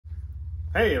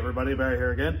Hey everybody, Barry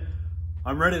here again.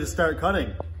 I'm ready to start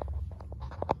cutting.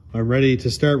 I'm ready to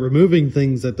start removing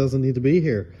things that doesn't need to be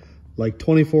here. Like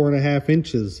 24.5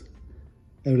 inches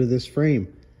out of this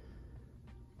frame.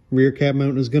 Rear cab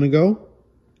mount is gonna go.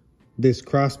 This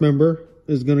cross member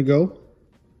is gonna go.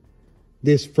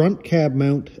 This front cab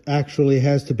mount actually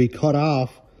has to be cut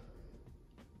off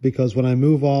because when I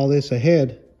move all this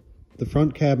ahead, the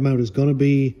front cab mount is gonna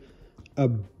be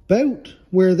about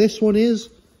where this one is.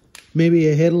 Maybe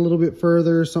ahead a little bit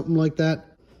further or something like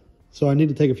that. So I need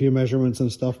to take a few measurements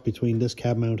and stuff between this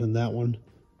cab mount and that one,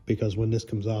 because when this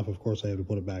comes off, of course, I have to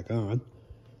put it back on.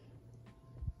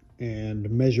 And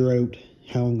measure out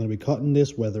how I'm going to be cutting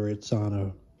this, whether it's on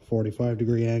a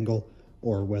 45-degree angle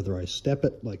or whether I step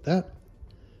it like that.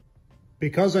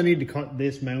 Because I need to cut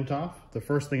this mount off, the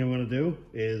first thing I'm going to do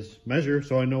is measure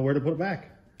so I know where to put it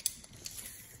back.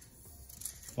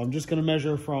 I'm just going to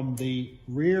measure from the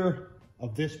rear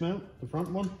of this mount, the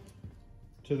front one,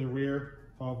 to the rear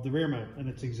of the rear mount, and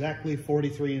it's exactly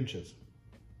 43 inches.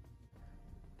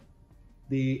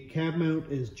 The cab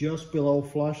mount is just below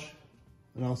flush,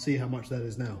 and I'll see how much that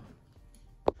is now.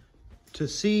 To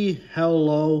see how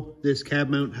low this cab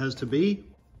mount has to be,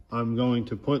 I'm going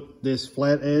to put this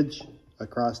flat edge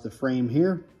across the frame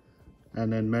here,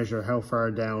 and then measure how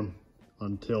far down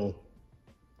until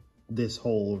this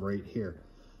hole right here,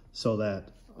 so that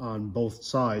on both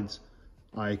sides,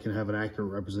 I can have an accurate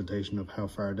representation of how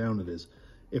far down it is.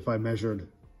 If I measured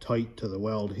tight to the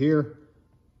weld here,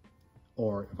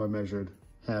 or if I measured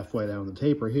halfway down the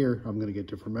taper here, I'm gonna get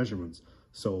different measurements.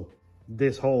 So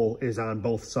this hole is on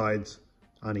both sides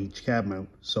on each cab mount,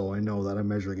 so I know that I'm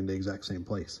measuring in the exact same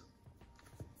place.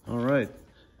 All right,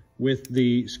 with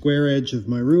the square edge of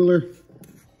my ruler,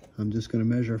 I'm just gonna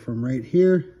measure from right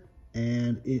here,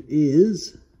 and it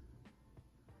is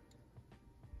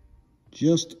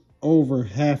just over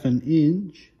 1/2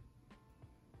 inch,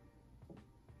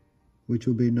 which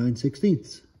will be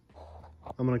 9/16.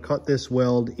 I'm going to cut this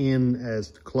weld in as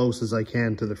close as I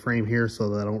can to the frame here so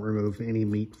that I don't remove any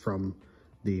meat from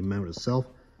the mount itself.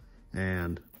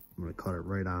 And I'm going to cut it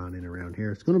right on in around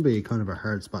here. It's going to be kind of a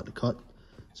hard spot to cut,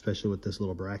 especially with this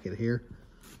little bracket here,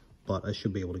 but I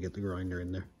should be able to get the grinder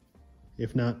in there.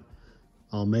 If not,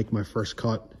 I'll make my first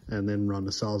cut and then run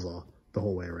the Sawzall the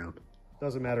whole way around.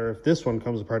 Doesn't matter if this one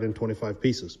comes apart in 25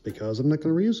 pieces because I'm not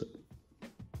going to reuse it.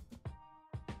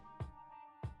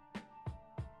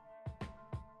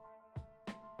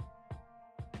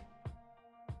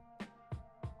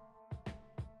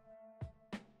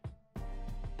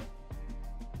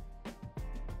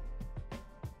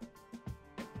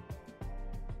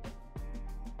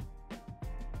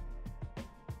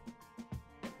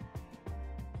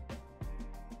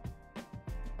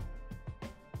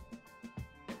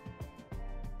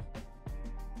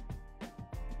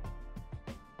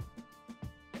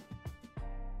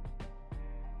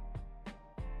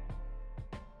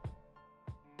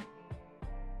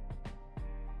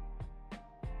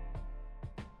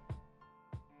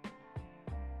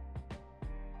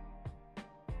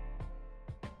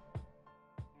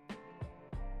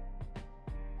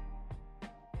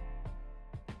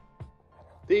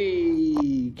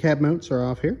 The cab mounts are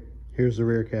off here. Here's the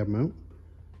rear cab mount,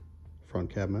 front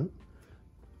cab mount.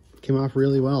 Came off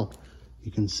really well.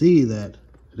 You can see that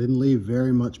I didn't leave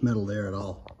very much metal there at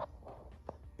all.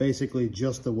 Basically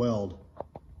just the weld.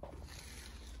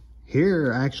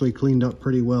 Here actually cleaned up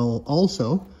pretty well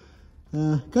also.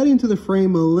 Got into the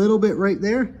frame a little bit right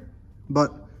there,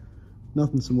 but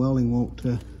nothing some welding won't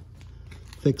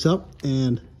fix up.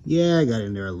 And yeah, I got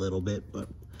in there a little bit, but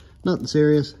nothing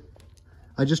serious.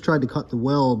 I just tried to cut the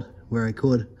weld where I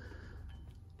could.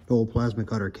 The old plasma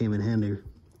cutter came in handy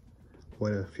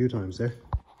quite a few times there.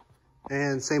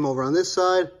 And same over on this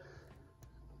side.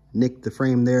 Nicked the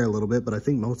frame there a little bit, but I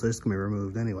think most of this can be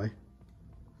removed anyway.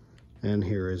 And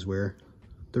here is where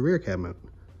the rear cab mount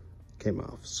came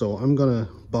off. So I'm gonna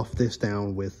buff this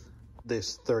down with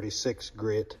this 36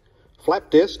 grit flap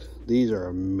disc. These are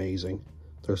amazing.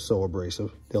 They're so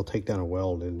abrasive. They'll take down a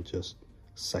weld in just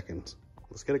seconds.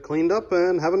 Let's get it cleaned up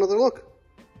and have another look.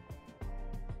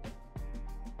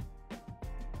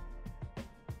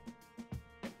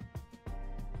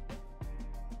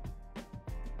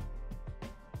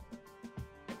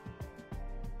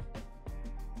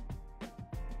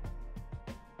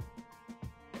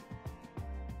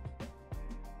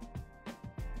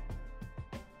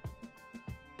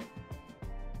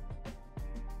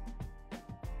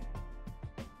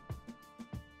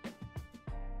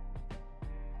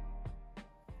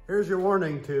 Here's your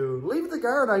warning to leave the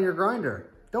guard on your grinder.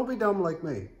 Don't be dumb like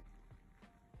me.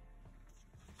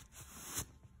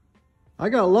 I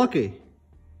got lucky.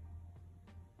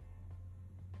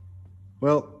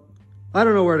 Well, I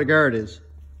don't know where the guard is.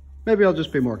 Maybe I'll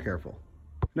just be more careful.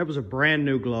 That was a brand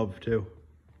new glove too.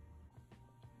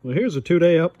 Well, here's a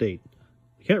 2-day update.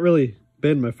 I can't really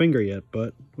bend my finger yet,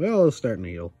 but, well, it's starting to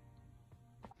heal.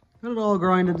 Got it all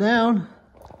grinded down.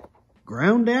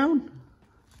 Ground down?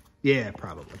 Yeah,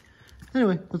 probably.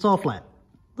 Anyway, it's all flat.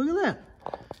 Look at that.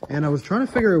 And I was trying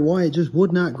to figure out why it just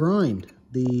would not grind.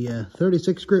 The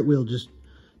 36 grit wheel just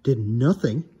did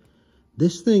nothing.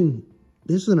 This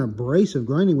is an abrasive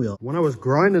grinding wheel. When I was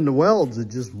grinding the welds, it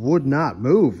just would not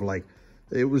move. Like,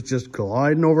 it was just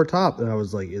gliding over top. And I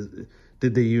was like,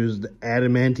 did they use the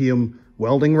adamantium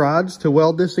welding rods to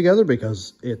weld this together?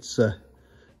 Because it's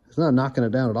not knocking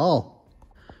it down at all.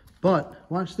 But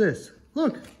watch this.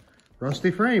 Look,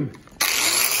 rusty frame.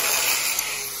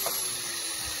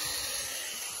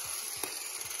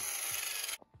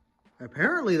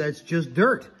 Apparently that's just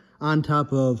dirt on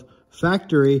top of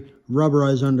factory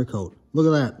rubberized undercoat. Look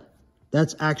at that.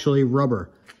 That's actually rubber.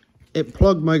 It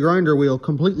plugged my grinder wheel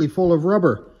completely full of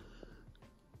rubber.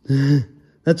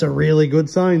 That's a really good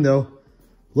sign though.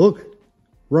 Look,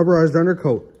 rubberized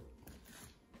undercoat.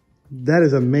 That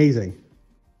is amazing.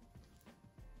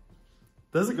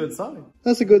 That's a good sign.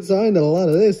 That's a good sign that a lot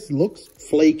of this looks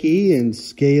flaky and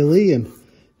scaly, and,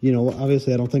 you know,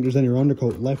 obviously I don't think there's any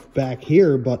undercoat left back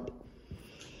here, but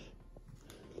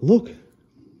look,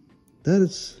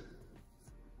 that's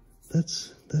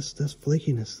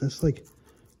flakiness.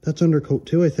 That's undercoat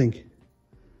too, I think.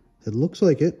 It looks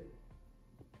like it.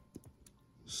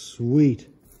 Sweet.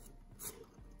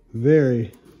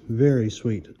 Very, very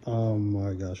sweet. Oh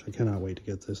my gosh, I cannot wait to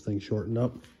get this thing shortened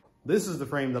up. This is the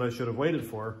frame that I should have waited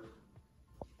for.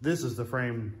 This is the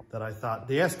frame that I thought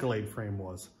the Escalade frame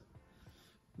was.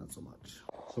 Not so much.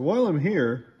 So while I'm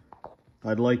here,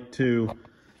 I'd like to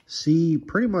see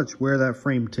pretty much where that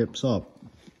frame tips up.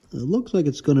 It looks like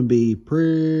it's going to be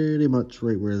pretty much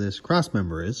right where this cross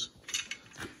member is.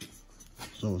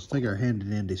 So let's take our handy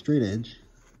dandy straight edge.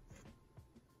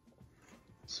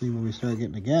 See when we start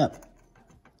getting a gap.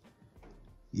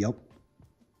 Yep.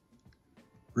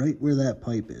 Right where that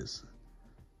pipe is.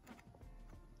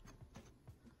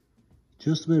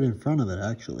 Just about in front of it,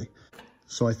 actually.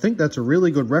 So I think that's a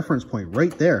really good reference point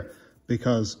right there,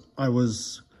 because I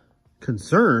was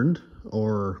concerned,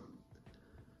 or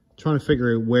trying to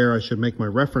figure out where I should make my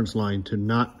reference line to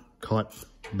not cut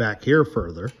back here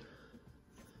further.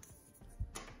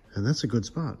 And that's a good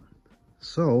spot.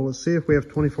 So let's see if we have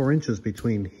 24 inches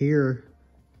between here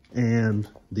and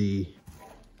the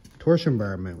torsion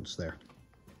bar mounts there.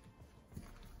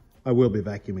 I will be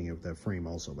vacuuming it with that frame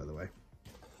also, by the way.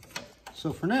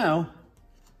 So for now,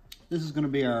 this is going to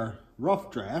be our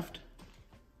rough draft.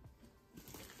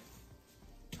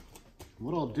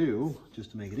 What I'll do,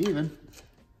 just to make it even,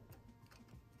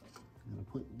 I'm going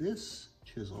to put this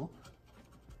chisel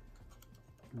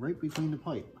right between the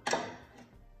pipe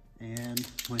and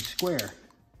my square.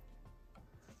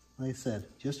 Like I said,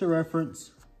 just a reference,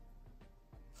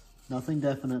 nothing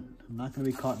definite. I'm not going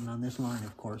to be cutting on this line,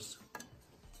 of course.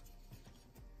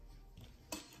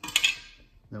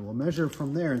 Then we'll measure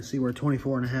from there and see where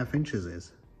 24.5 inches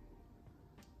is.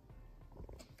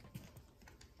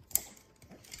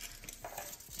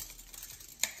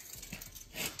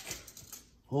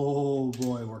 Oh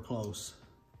boy, we're close.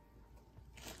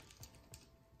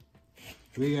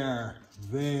 We are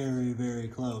very, very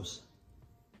close.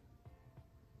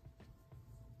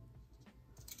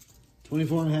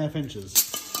 24.5 inches.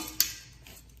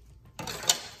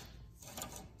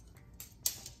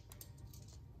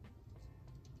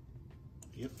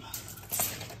 Yep,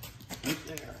 right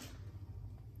there.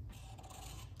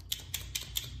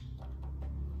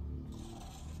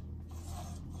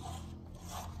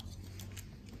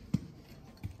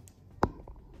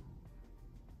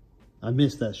 I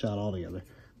missed that shot altogether,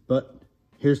 but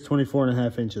here's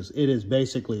 24.5 inches. It is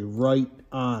basically right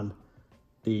on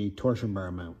the torsion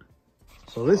bar mount.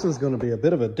 So this is going to be a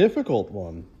bit of a difficult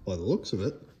one by the looks of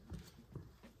it.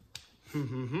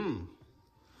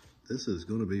 This is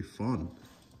going to be fun.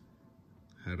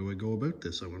 How do I go about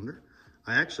this, I wonder?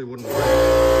 I actually wouldn't... That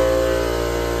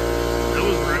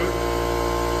was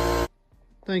rude.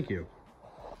 Thank you.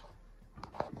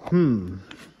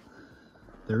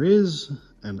 There is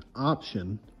an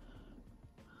option.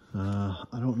 I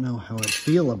don't know how I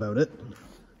feel about it,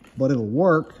 but it'll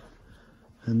work.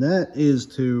 And that is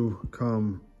to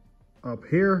come up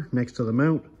here next to the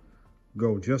mount,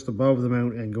 go just above the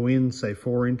mount and go in, say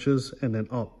 4 inches, and then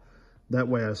up. That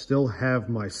way I still have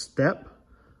my step.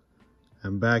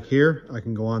 And back here, I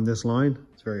can go on this line.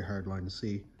 It's a very hard line to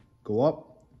see. Go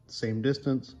up, same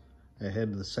distance,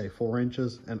 ahead to say 4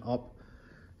 inches and up.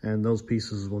 And those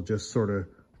pieces will just sort of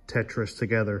Tetris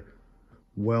together,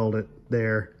 weld it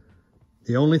there.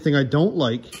 The only thing I don't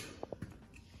like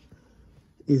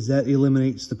is that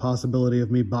eliminates the possibility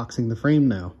of me boxing the frame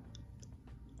now.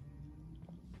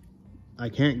 I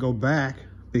can't go back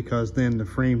because then the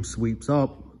frame sweeps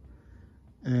up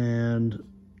and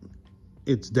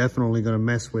it's definitely going to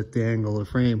mess with the angle of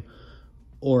the frame,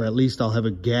 or at least I'll have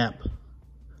a gap.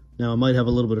 Now I might have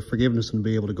a little bit of forgiveness and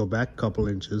be able to go back a couple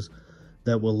inches.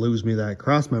 That will lose me that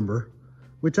cross member,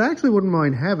 which I actually wouldn't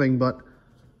mind having, but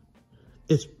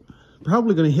it's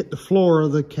probably going to hit the floor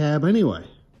of the cab anyway.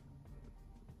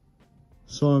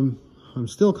 So I'm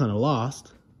still kind of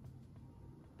lost.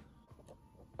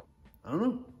 I don't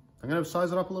know. I'm going to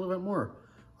size it up a little bit more.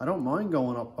 I don't mind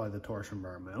going up by the torsion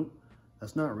bar mount.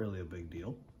 That's not really a big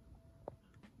deal.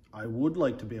 I would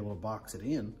like to be able to box it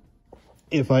in.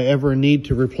 If I ever need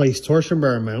to replace torsion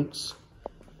bar mounts,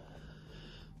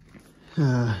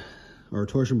 or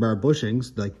torsion bar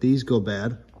bushings, like these go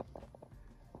bad.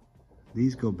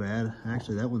 These go bad.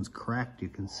 Actually, that one's cracked, you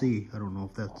can see. I don't know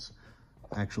if that's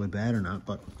actually bad or not,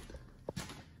 but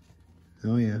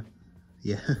oh yeah.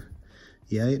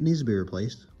 Yeah, it needs to be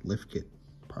replaced. Lift kit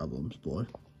problems, boy.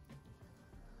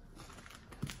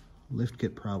 Lift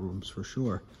kit problems for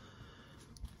sure.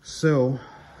 So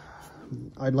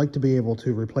I'd like to be able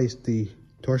to replace the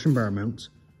torsion bar mounts.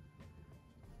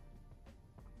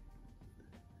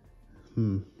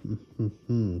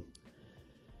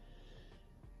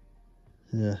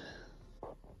 Yeah.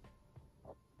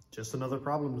 Just another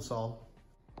problem to solve.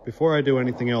 Before I do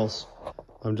anything else,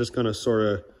 I'm just gonna sort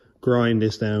of grind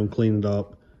this down, clean it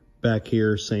up. Back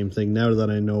here, same thing. Now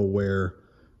that I know where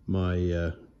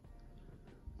my,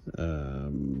 what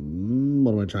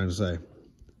am I trying to say?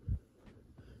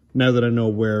 Now that I know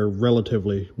where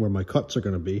my cuts are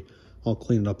gonna be, I'll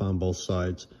clean it up on both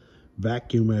sides.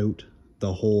 Vacuum out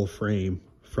the whole frame,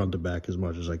 front to back, as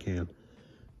much as I can,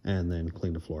 and then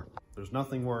clean the floor. There's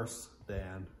nothing worse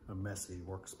than a messy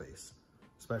workspace,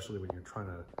 especially when you're trying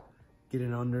to get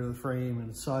in under the frame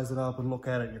and size it up and look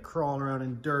at it and you're crawling around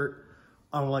in dirt.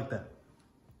 I don't like that.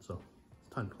 So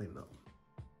it's time to clean it up.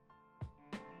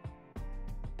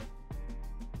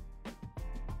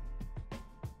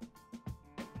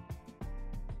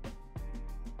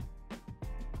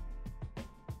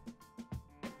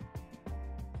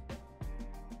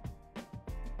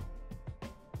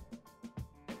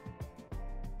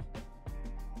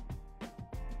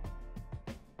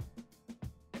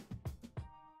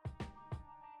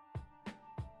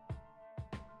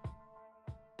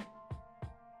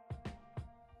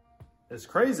 It's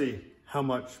crazy how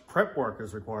much prep work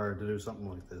is required to do something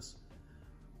like this.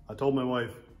 I told my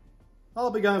wife, I'll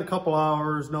be gone a couple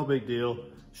hours, no big deal.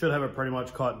 Should have it pretty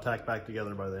much cut and tacked back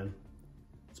together by then.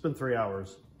 It's been 3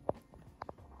 hours.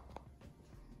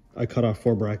 I cut off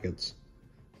 4 brackets,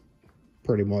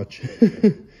 pretty much.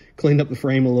 Cleaned up the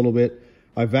frame a little bit.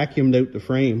 I vacuumed out the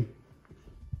frame.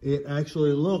 It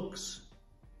actually looks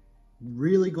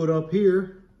really good up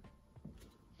here.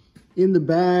 In the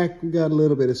back, we got a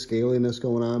little bit of scaliness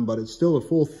going on, but it's still the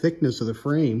full thickness of the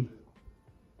frame,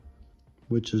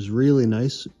 which is really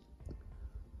nice.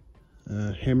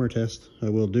 Hammer test I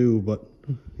will do, but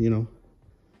you know,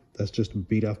 that's just to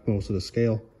beat off most of the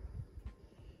scale.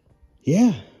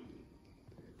 Yeah.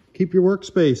 Keep your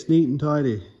workspace neat and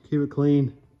tidy. Keep it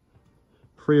clean,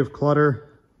 free of clutter.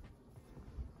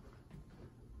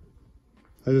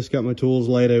 I just got my tools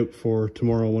laid out for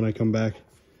tomorrow when I come back,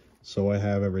 so I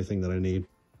have everything that I need.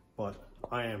 But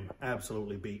I am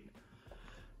absolutely beat.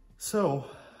 So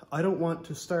I don't want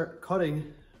to start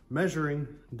cutting, measuring,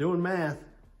 doing math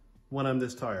when I'm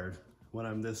this tired, when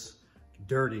I'm this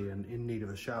dirty and in need of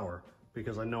a shower,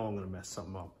 because I know I'm gonna mess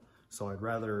something up. So I'd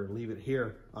rather leave it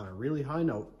here on a really high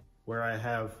note where I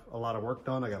have a lot of work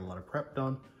done, I got a lot of prep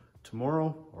done.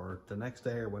 Tomorrow or the next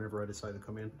day or whenever I decide to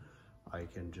come in, I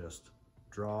can just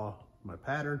draw my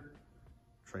pattern,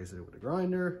 trace it with a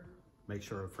grinder, make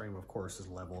sure the frame, of course, is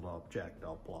leveled up, jacked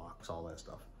up, blocks, all that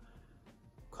stuff.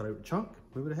 Cut out a chunk,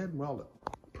 move it ahead, and weld it.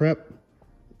 Prep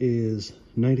is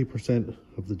 90%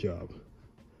 of the job.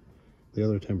 The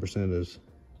other 10% is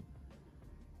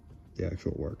the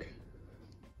actual work.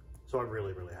 So I'm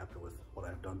really, really happy with what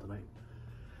I've done tonight.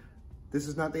 This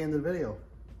is not the end of the video.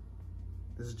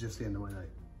 This is just the end of my night.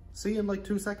 See you in like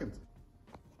 2 seconds.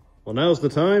 Well, now's the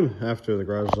time, after the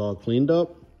garage is all cleaned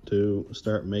up, to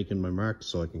start making my marks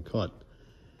so I can cut.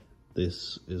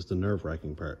 This is the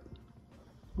nerve-wracking part.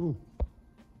 Oh,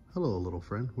 hello, little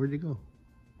friend. Where'd you go?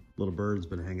 Little bird's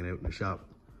been hanging out in the shop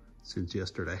since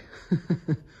yesterday.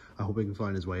 I hope he can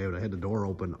find his way out. I had the door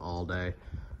open all day.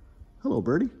 Hello,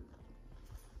 birdie.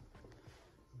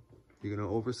 You gonna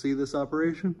oversee this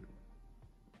operation?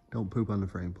 Don't poop on the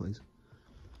frame, please.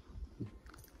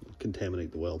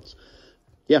 Contaminate the welds.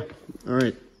 Yeah, all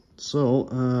right. So,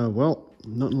 well,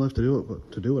 nothing left to do it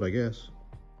but to do it, I guess.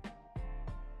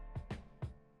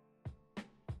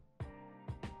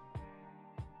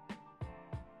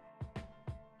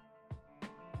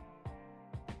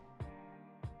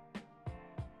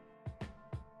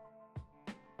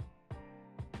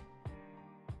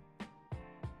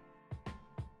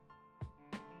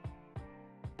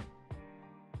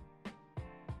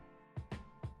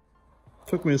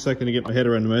 Took me a second to get my head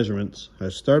around the measurements. I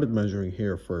started measuring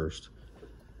here first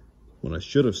when I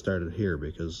should have started here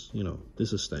because, you know,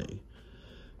 this is staying.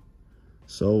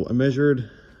 So I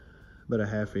measured about a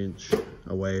 1/2 inch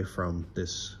away from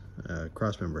this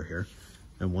cross member here.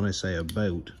 And when I say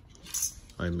about,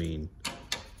 I mean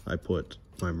I put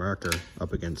my marker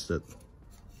up against it,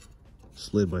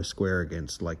 slid my square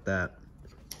against like that,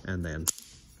 and then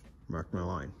marked my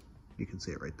line. You can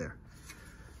see it right there.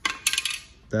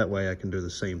 That way I can do the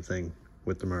same thing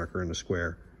with the marker and the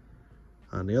square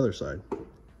on the other side.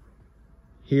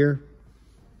 Here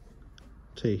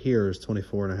to here is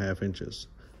 24.5 inches.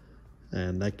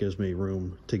 And that gives me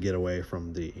room to get away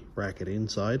from the bracket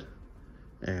inside.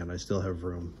 And I still have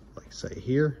room, like say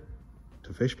here,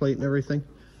 to fish plate and everything.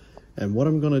 And what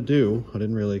I'm gonna do, I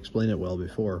didn't really explain it well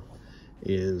before,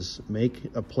 is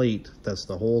make a plate that's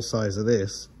the whole size of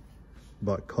this,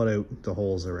 but cut out the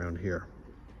holes around here.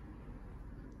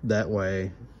 That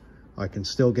way I can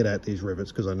still get at these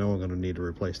rivets because I know I'm going to need to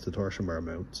replace the torsion bar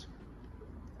mounts.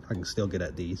 I can still get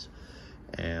at these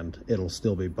and it'll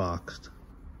still be boxed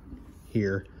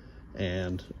here.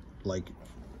 And like,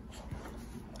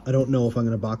 I don't know if I'm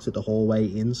going to box it the whole way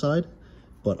inside,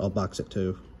 but I'll box it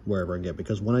to wherever I can get,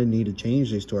 because when I need to change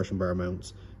these torsion bar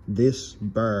mounts, this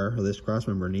bar or this cross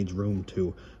member needs room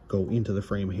to go into the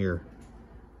frame here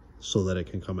so that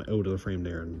it can come out of the frame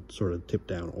there and sort of tip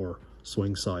down or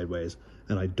swing sideways,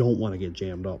 and I don't want to get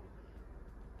jammed up.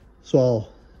 So I'll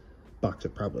box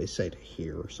it probably say to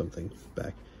here or something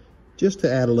back, just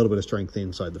to add a little bit of strength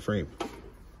inside the frame.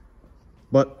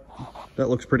 But that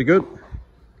looks pretty good.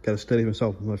 Got to steady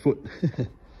myself with my foot. It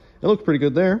looks pretty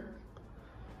good there.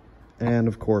 And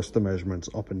of course the measurements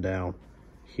up and down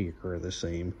here are the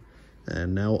same.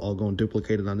 And now I'll go and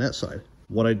duplicate it on that side.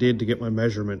 What I did to get my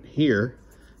measurement here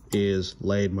is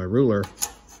laid my ruler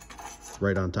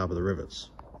right on top of the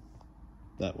rivets.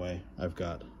 That way I've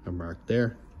got a mark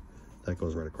there that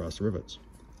goes right across the rivets.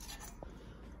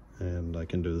 And I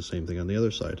can do the same thing on the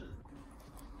other side.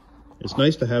 It's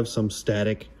nice to have some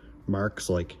static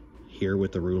marks like here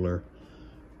with the ruler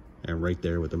and right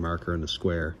there with the marker and the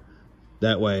square.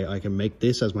 That way I can make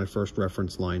this as my first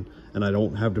reference line and I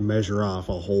don't have to measure off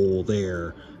a hole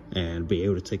there and be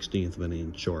out a 1/16 of an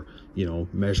inch, or, you know,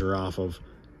 measure off of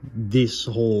this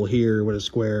hole here with a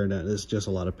square, and that is just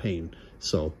a lot of pain.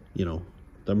 So, you know,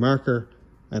 the marker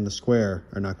and the square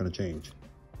are not going to change.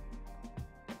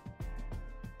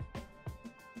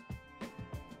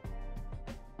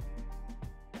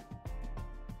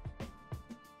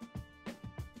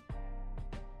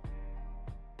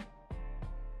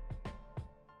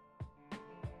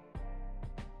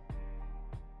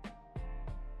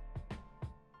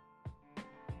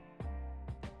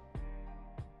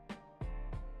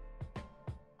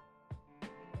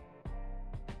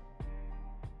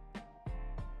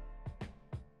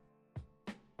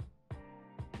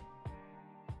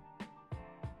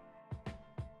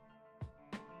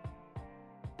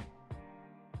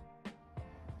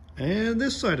 And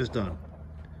this side is done.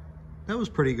 That was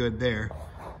pretty good there.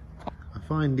 I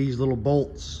find these little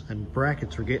bolts and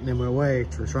brackets are getting in my way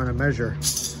for trying to measure.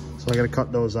 So I gotta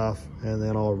cut those off and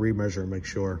then I'll re-measure and make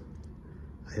sure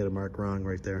I hit a mark wrong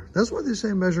right there. That's why they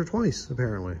say measure twice,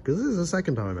 apparently, because this is the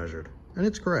second time I measured, and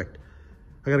it's correct.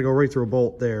 I gotta go right through a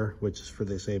bolt there, which is for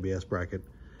this ABS bracket.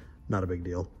 Not a big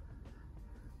deal.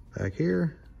 Back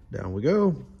here, down we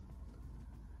go.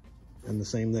 And the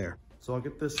same there. So I'll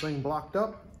get this thing blocked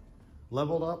up,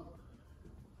 leveled up,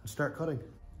 and start cutting.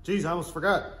 Geez, I almost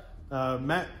forgot.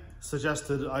 Matt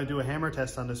suggested I do a hammer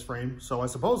test on this frame, so I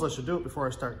suppose I should do it before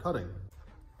I start cutting.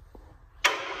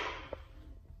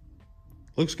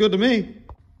 Looks good to me.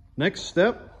 Next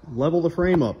step, level the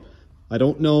frame up. I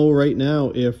don't know right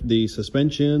now if the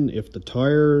suspension, if the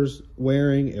tires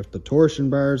wearing, if the torsion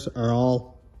bars are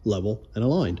all level and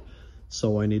aligned.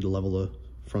 So I need to level the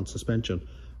front suspension.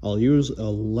 I'll use a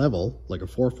level, like a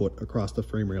 4-foot across the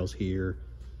frame rails here,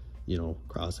 you know,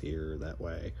 across here, that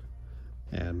way,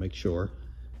 and make sure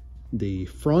the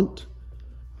front,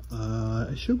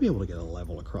 I should be able to get a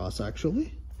level across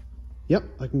actually. Yep,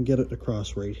 I can get it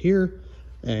across right here,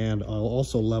 and I'll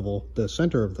also level the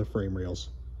center of the frame rails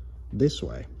this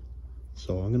way.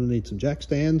 So I'm gonna need some jack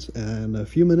stands and a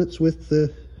few minutes with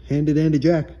the handy dandy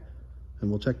jack, and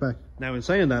we'll check back. Now in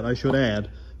saying that, I should add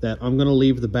that I'm gonna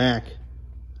leave the back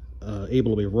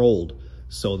able to be rolled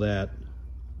so that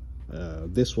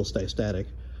this will stay static.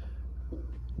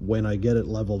 When I get it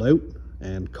leveled out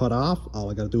and cut off, all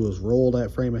I gotta do is roll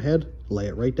that frame ahead, lay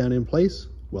it right down in place,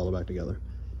 weld it back together.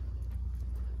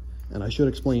 And I should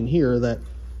explain here that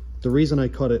the reason I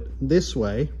cut it this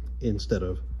way instead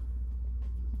of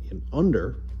in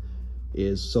under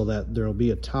is so that there'll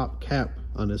be a top cap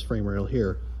on this frame rail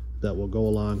here that will go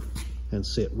along and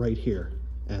sit right here.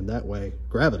 And that way,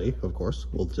 gravity, of course,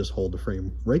 will just hold the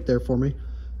frame right there for me,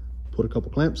 put a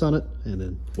couple clamps on it, and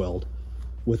then weld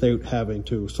without having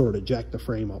to sort of jack the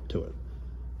frame up to it.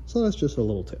 So that's just a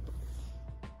little tip.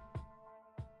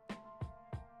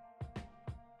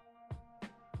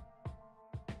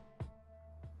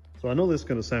 So I know this is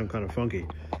going to sound kind of funky,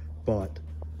 but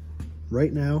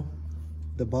right now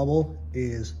the bubble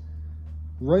is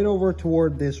right over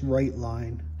toward this right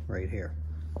line right here.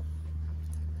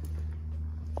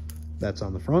 That's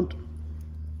on the front.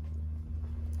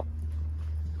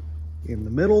 In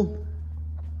the middle,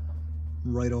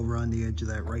 right over on the edge of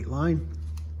that right line.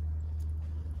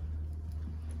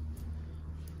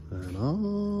 And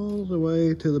all the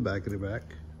way to the back of the back.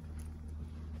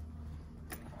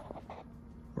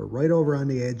 We're right over on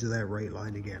the edge of that right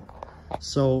line again.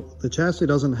 So the chassis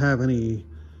doesn't have any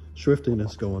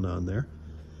swiftiness going on there.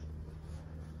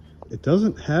 It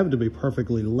doesn't have to be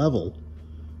perfectly level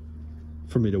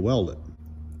for me to weld it.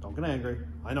 Don't get angry.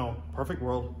 I know, perfect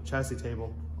world, chassis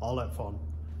table, all that fun.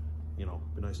 You know,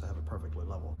 it'd be nice to have it perfectly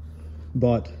level.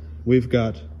 But we've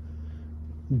got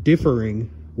differing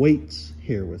weights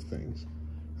here with things.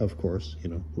 Of course, you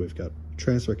know, we've got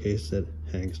transfer case that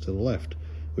hangs to the left.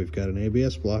 We've got an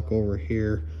ABS block over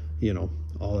here, you know,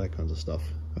 all that kinds of stuff.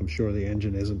 I'm sure the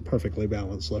engine isn't perfectly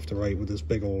balanced left to right with this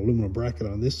big old aluminum bracket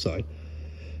on this side.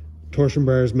 Torsion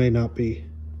bars may not be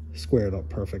squared up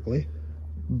perfectly,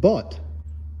 but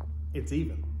it's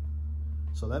even.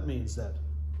 So that means that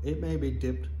it may be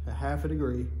dipped a half a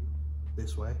degree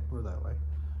this way or that way,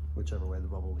 whichever way the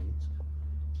bubble leads,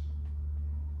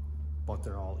 but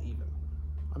they're all even.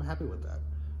 I'm happy with that.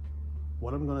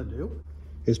 What I'm gonna do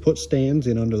is put stands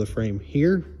in under the frame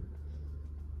here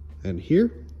and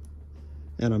here,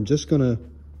 and I'm just gonna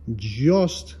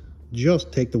just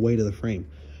take the weight of the frame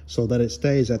so that it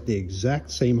stays at the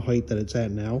exact same height that it's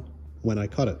at now when I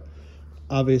cut it.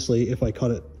 Obviously, if I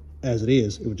cut it as it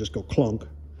is, it would just go clunk.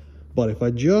 But if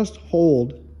I just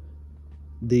hold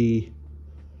the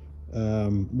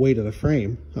weight of the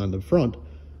frame on the front,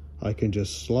 I can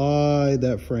just slide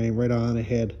that frame right on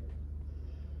ahead,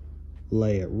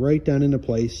 lay it right down into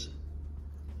place.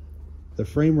 The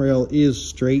frame rail is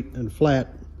straight and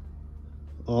flat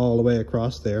all the way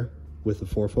across there with the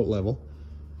 4-foot level.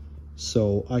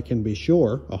 So I can be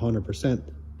sure 100%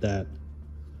 that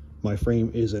my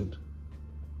frame isn't,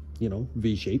 you know,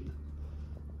 V-shaped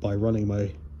by running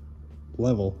my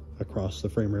level across the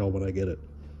frame rail when I get it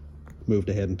moved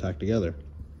ahead and tacked together.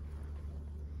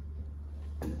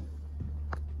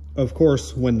 Of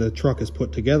course, when the truck is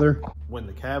put together, when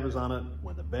the cab is on it,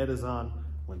 when the bed is on,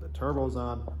 when the turbo's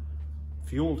on,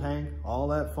 fuel tank, all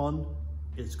that fun,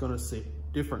 it's gonna sit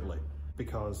differently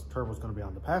because the turbo's gonna be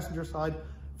on the passenger side.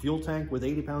 Fuel tank with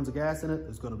 80 pounds of gas in it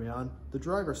is gonna be on the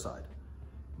driver's side.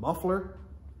 Muffler,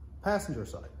 passenger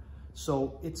side.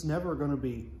 So it's never gonna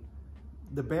be,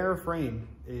 the bare frame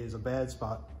is a bad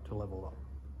spot to level up.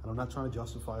 And I'm not trying to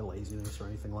justify laziness or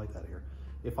anything like that here.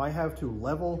 If I have to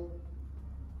level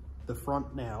the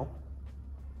front now,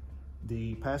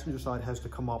 the passenger side has to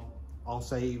come up, I'll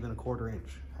say even a 1/4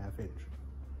 inch, 1/2 inch.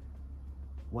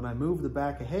 When I move the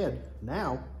back ahead,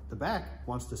 now the back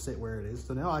wants to sit where it is.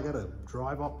 So now I gotta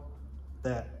drive up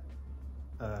that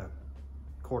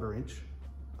 1/4 inch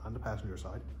on the passenger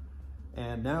side.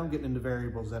 And now I'm getting into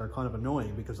variables that are kind of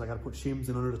annoying because I gotta put shims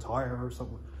in under the tire or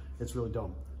something. It's really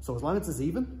dumb. So as long as it's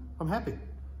even, I'm happy.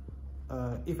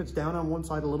 If it's down on one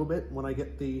side a little bit, when I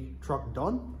get the truck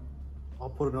done, I'll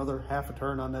put another 1/2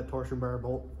 turn on that torsion bar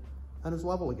bolt and it's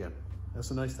level again. That's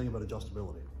the nice thing about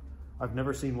adjustability. I've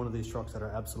never seen one of these trucks that are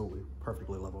absolutely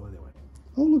perfectly level anyway.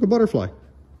 Oh, look, a butterfly.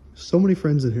 So many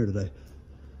friends in here today.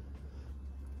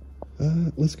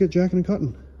 Let's get jacking and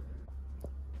cutting.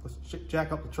 Let's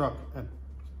jack up the truck and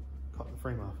cut the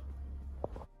frame off.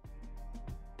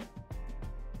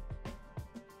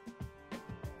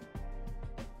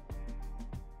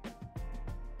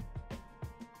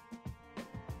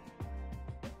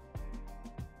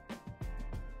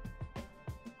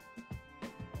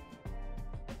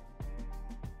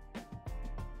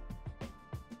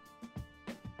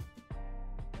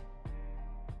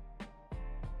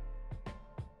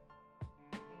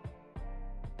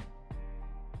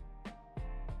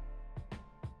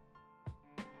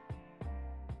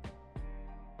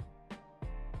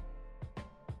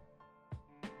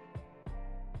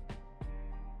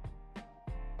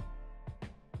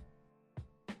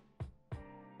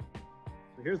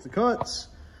 Here's the cuts.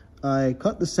 I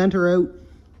cut the center out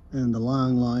and the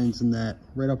long lines and that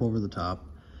right up over the top.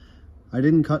 I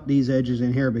didn't cut these edges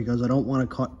in here because I don't want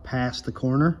to cut past the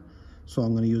corner. So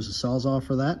I'm going to use the Sawzall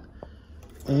for that.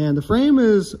 And the frame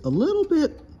is a little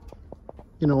bit,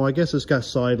 you know, I guess it's got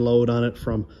side load on it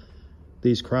from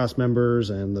these cross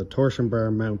members and the torsion bar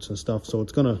mounts and stuff. So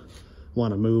it's going to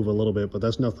want to move a little bit, but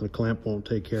that's nothing a clamp won't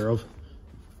take care of.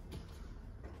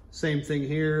 Same thing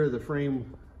here. The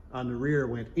frame on the rear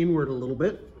went inward a little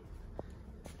bit,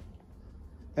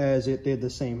 as it did the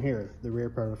same here. The rear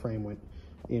part of the frame went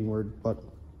inward, but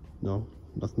no,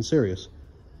 nothing serious.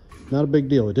 Not a big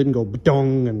deal. It didn't go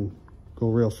ba-dong and go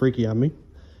real freaky on me.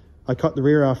 I cut the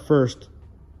rear off first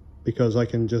because I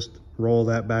can just roll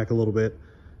that back a little bit,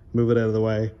 move it out of the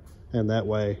way, and that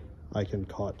way I can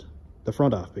cut the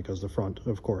front off, because the front,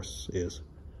 of course, is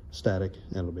static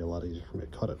and it'll be a lot easier for me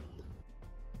to cut it.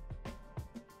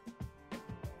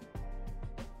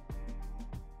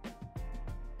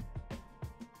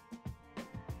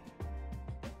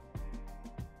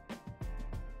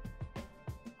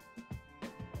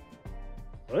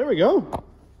 There we go.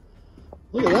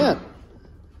 Look at that.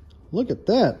 Look at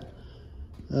that.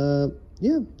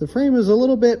 Yeah, the frame is a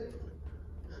little bit,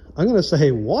 I'm going to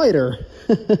say, wider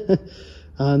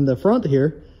on the front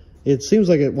here. It seems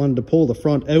like it wanted to pull the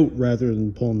front out rather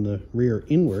than pulling the rear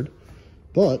inward.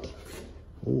 But,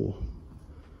 oh,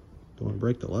 don't want to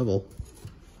break the level.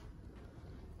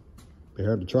 Be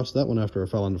hard to trust that one after I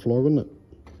fell on the floor, wouldn't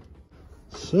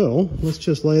it? So, let's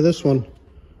just lay this one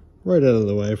right out of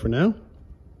the way for now.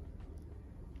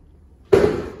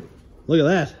 Look at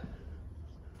that.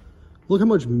 Look how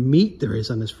much meat there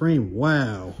is on this frame.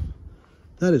 Wow.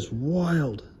 That is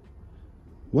wild.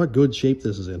 What good shape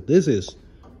this is in. This is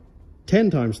 10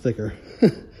 times thicker. I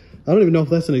don't even know if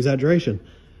that's an exaggeration,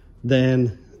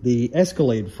 than the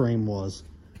Escalade frame was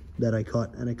that I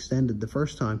cut and extended the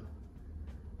first time.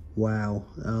 Wow.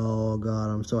 Oh God,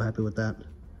 I'm so happy with that.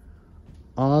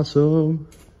 Awesome.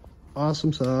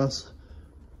 Awesome sauce.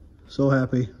 So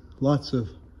happy. Lots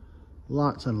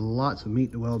and lots of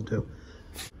meat to weld to.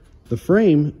 The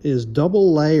frame is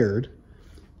double layered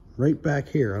right back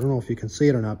here. I don't know if you can see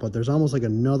it or not, but there's almost like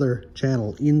another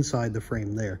channel inside the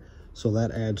frame there. So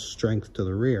that adds strength to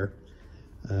the rear.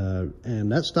 And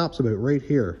that stops about right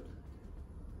here,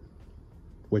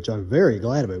 which I'm very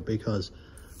glad about, because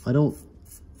I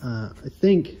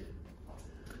think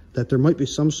that there might be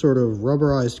some sort of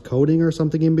rubberized coating or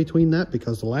something in between that,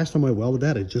 because the last time I welded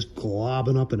that, it just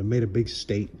globbing up and it made a big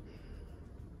state.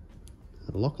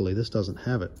 Luckily, this doesn't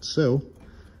have it. So,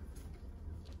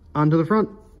 onto the front.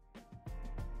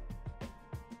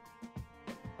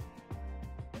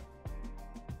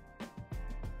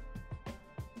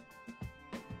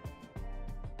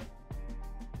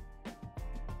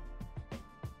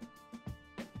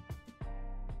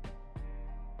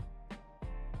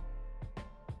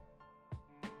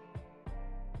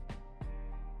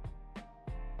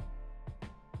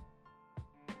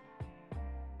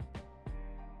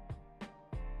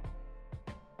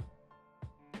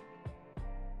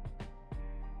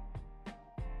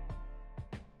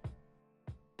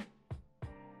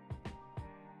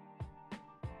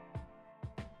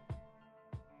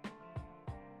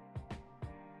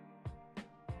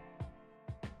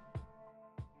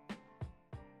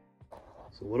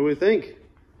 So what do we think?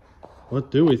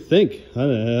 What do we think?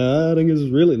 I think this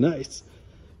is really nice.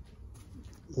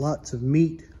 Lots of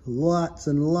meat, lots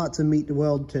and lots of meat to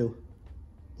weld to.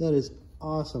 That is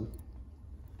awesome.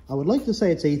 I would like to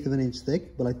say it's 1/8 of an inch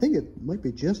thick, but I think it might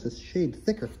be just a shade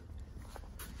thicker.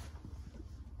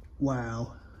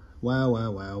 Wow. Wow,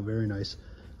 wow, wow, very nice.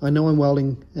 I know I'm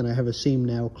welding and I have a seam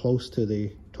now close to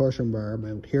the torsion bar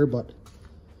mount here, but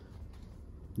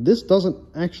this doesn't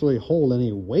actually hold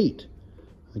any weight,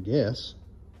 I guess.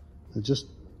 It just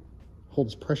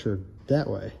holds pressure that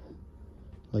way.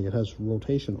 Like it has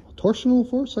torsional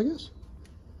force, I guess.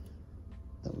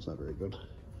 That was not very good.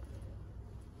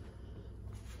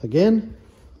 Again,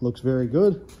 looks very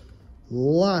good.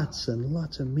 Lots and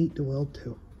lots of meat to weld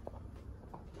to.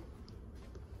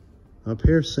 Up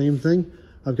here, same thing.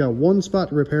 I've got one spot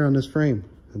to repair on this frame,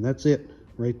 and that's it,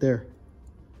 right there.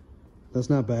 That's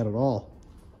not bad at all.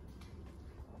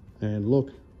 And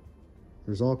look,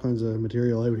 there's all kinds of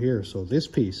material out here. So this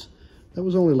piece, that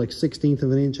was only like 1/16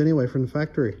 of an inch anyway from the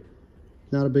factory.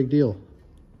 Not a big deal.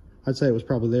 I'd say it was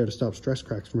probably there to stop stress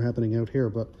cracks from happening out here,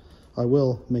 but I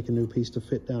will make a new piece to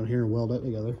fit down here and weld it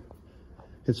together.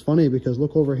 It's funny because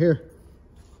look over here.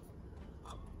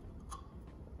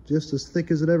 Just as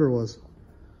thick as it ever was.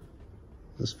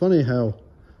 It's funny how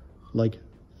like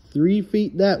 3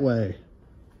 feet that way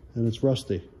and it's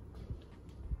rusty.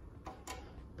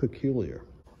 peculiar.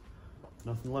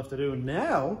 Nothing left to do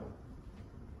now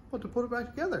but to put it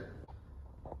back together.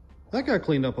 That got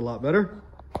cleaned up a lot better.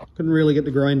 Couldn't really get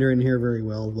the grinder in here very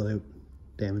well without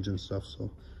damaging stuff, so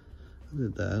I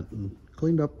did that and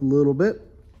cleaned up a little bit.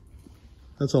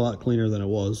 That's a lot cleaner than it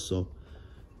was, so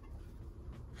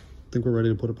I think we're ready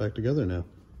to put it back together now.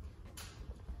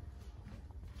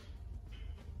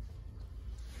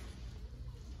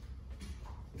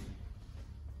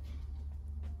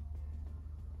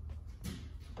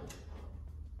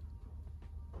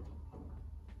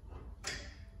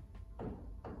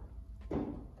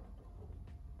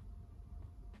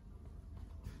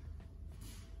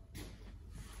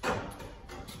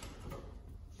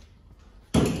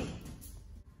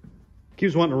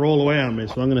 Keeps wanting to roll away on me,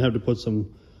 so I'm gonna have to put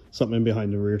something in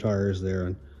behind the rear tires there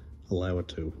and allow it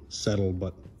to settle,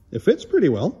 but it fits pretty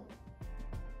well.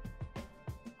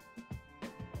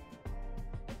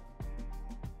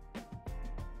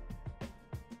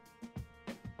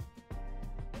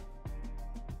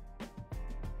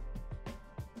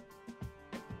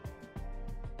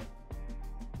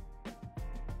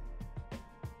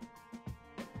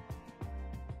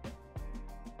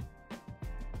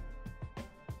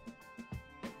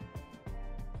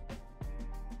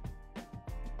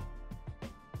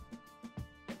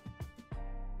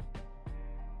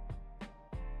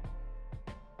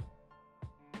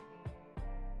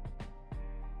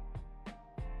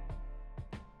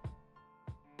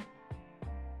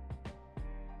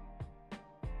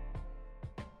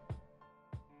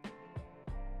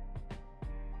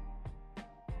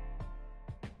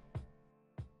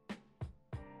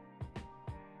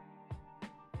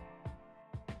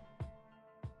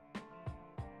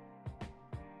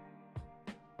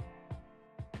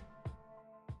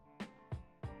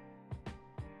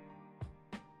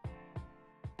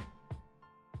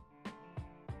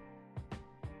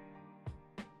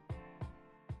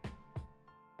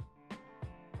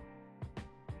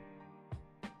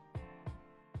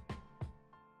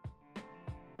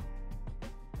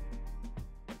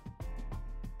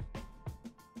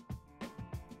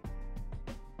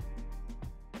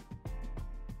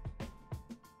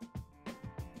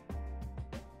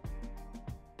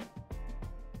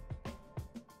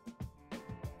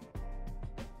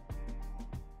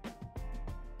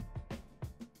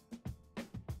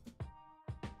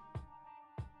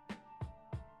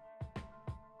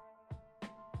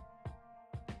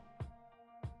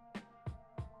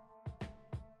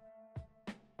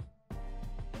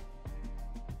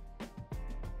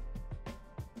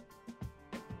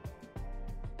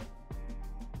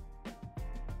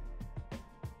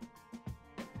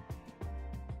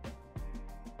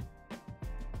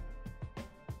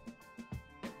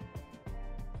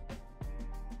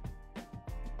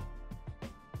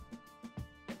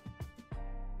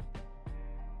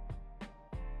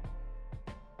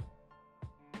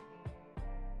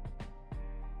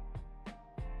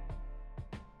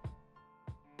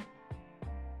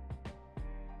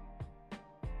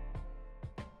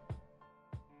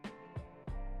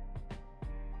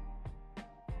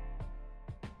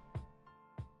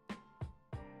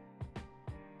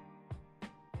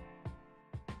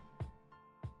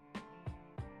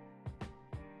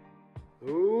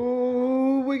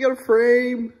 Ooh, we got a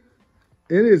frame.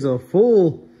 It is a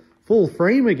full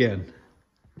frame again.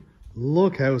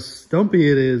 Look how stumpy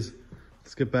it is.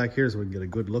 Let's get back here so we can get a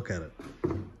good look at it.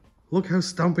 Look how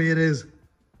stumpy it is.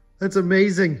 That's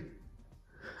amazing.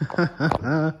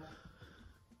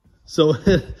 So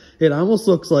it almost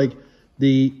looks like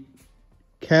the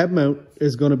cab mount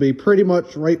is going to be pretty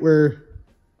much right where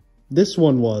this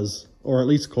one was, or at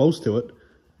least close to it.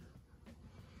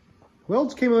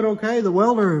 Welds came out okay. The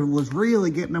welder was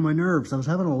really getting on my nerves. I was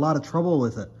having a lot of trouble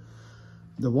with it.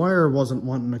 The wire wasn't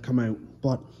wanting to come out,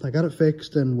 but I got it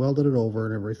fixed and welded it over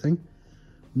and everything.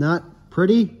 Not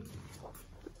pretty,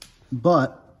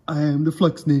 but I am the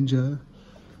Flex Ninja.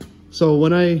 So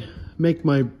when I make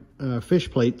my fish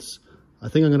plates, I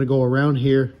think I'm going to go around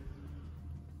here,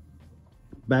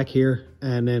 back here,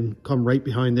 and then come right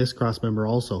behind this cross member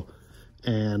also,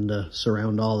 and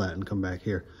surround all that and come back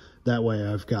here. That way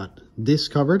I've got this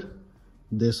covered,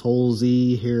 this whole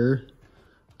Z here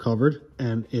covered,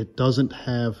 and it doesn't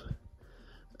have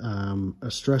a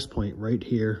stress point right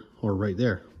here or right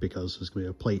there, because there's going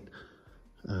to be a plate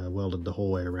welded the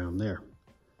whole way around there.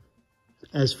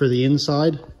 As for the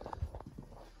inside,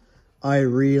 I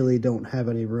really don't have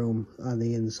any room on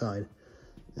the inside,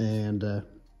 and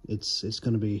it's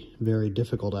going to be very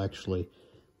difficult actually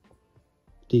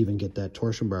to even get that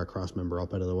torsion bar cross member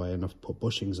up out of the way enough to put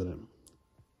bushings in it.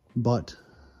 But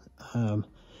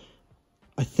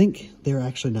I think they're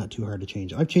actually not too hard to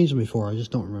change. I've changed them before, I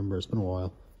just don't remember. It's been a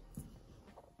while.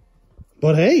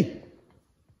 But hey,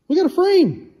 we got a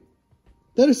frame.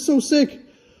 That is so sick.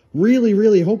 Really,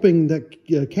 really hoping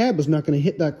that cab is not going to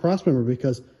hit that crossmember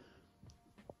because,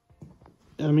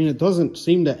 I mean, it doesn't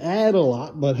seem to add a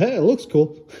lot, but hey, it looks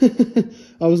cool.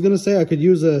 I was going to say I could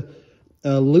use a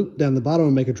loop down the bottom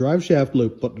and make a drive shaft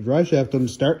loop, but the drive shaft doesn't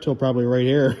start till probably right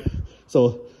here.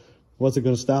 So what's it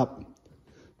going to stop?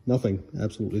 Nothing.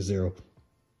 Absolutely zero.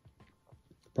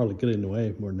 Probably get in the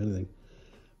way more than anything.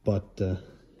 But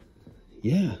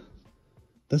yeah,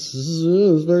 this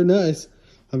is very nice.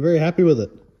 I'm very happy with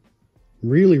it.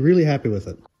 Really, really happy with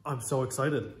it. I'm so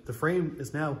excited. The frame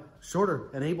is now shorter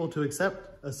and able to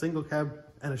accept a single cab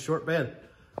and a short bed.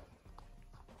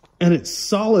 And it's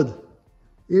solid.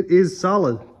 It is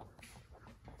solid.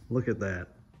 Look at that.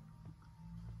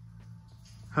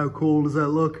 How cool does that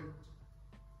look?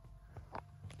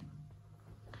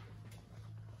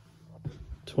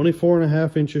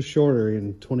 24.5 inches shorter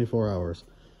in 24 hours.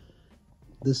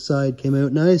 This side came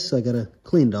out nice. I gotta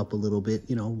clean it up a little bit,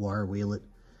 you know, wire wheel it.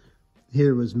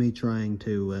 Here was me trying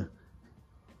to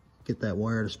get that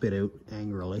wire to spit out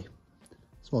angrily.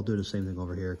 So I'll do the same thing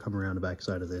over here. Come around the back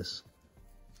side of this,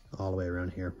 all the way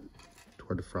around here,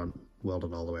 toward the front, weld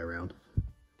it all the way around.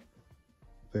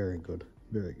 Very good,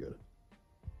 very good.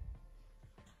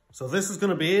 So this is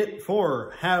gonna be it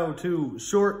for how to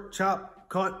short, chop,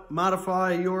 cut,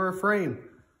 modify your frame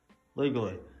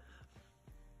legally.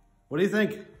 What do you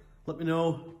think? Let me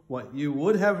know what you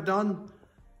would have done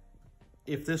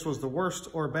if this was the worst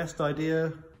or best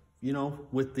idea, you know,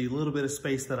 with the little bit of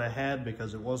space that I had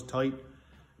because it was tight.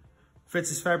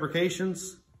 Fitz's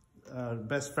Fabrications,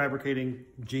 best fabricating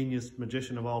genius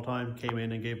magician of all time, came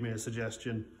in and gave me a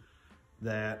suggestion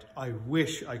that I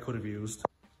wish I could have used.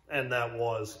 And that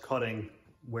was cutting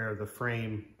where the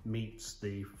frame meets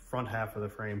the front half of the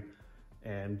frame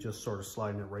and just sort of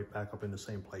sliding it right back up in the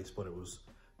same place. But it was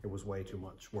way too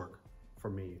much work for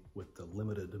me with the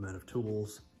limited amount of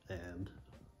tools and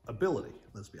ability,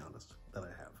 let's be honest, that I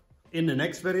have. In the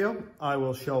next video, I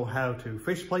will show how to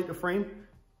fish plate the frame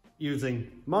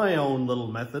using my own little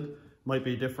method. Might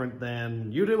be different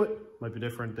than you do it, might be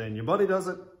different than your buddy does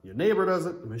it, your neighbor does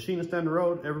it, the machinist down the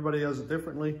road, everybody does it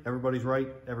differently. Everybody's right,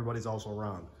 everybody's also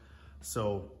wrong.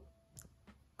 So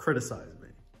criticize me.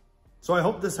 So I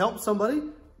hope this helps somebody.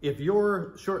 If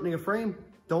you're shortening a frame,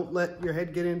 don't let your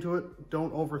head get into it.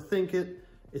 Don't overthink it.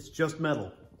 It's just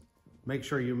metal. Make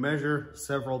sure you measure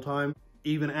several times.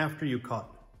 Even after you cut,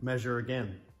 measure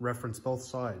again. Reference both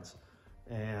sides.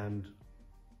 And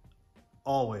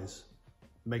always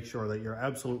make sure that you're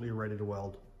absolutely ready to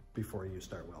weld before you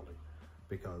start welding.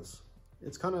 Because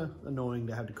it's kind of annoying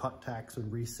to have to cut tacks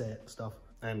and reset stuff.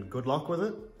 And good luck with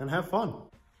it and have fun.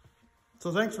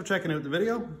 So thanks for checking out the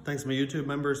video. Thanks to my YouTube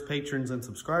members, patrons, and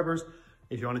subscribers.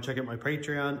 If you want to check out my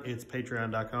Patreon, it's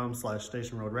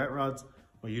patreon.com/stationroadratrods.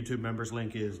 My YouTube members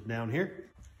link is down here.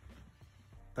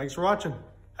 Thanks for watching.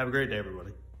 Have a great day,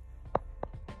 everybody.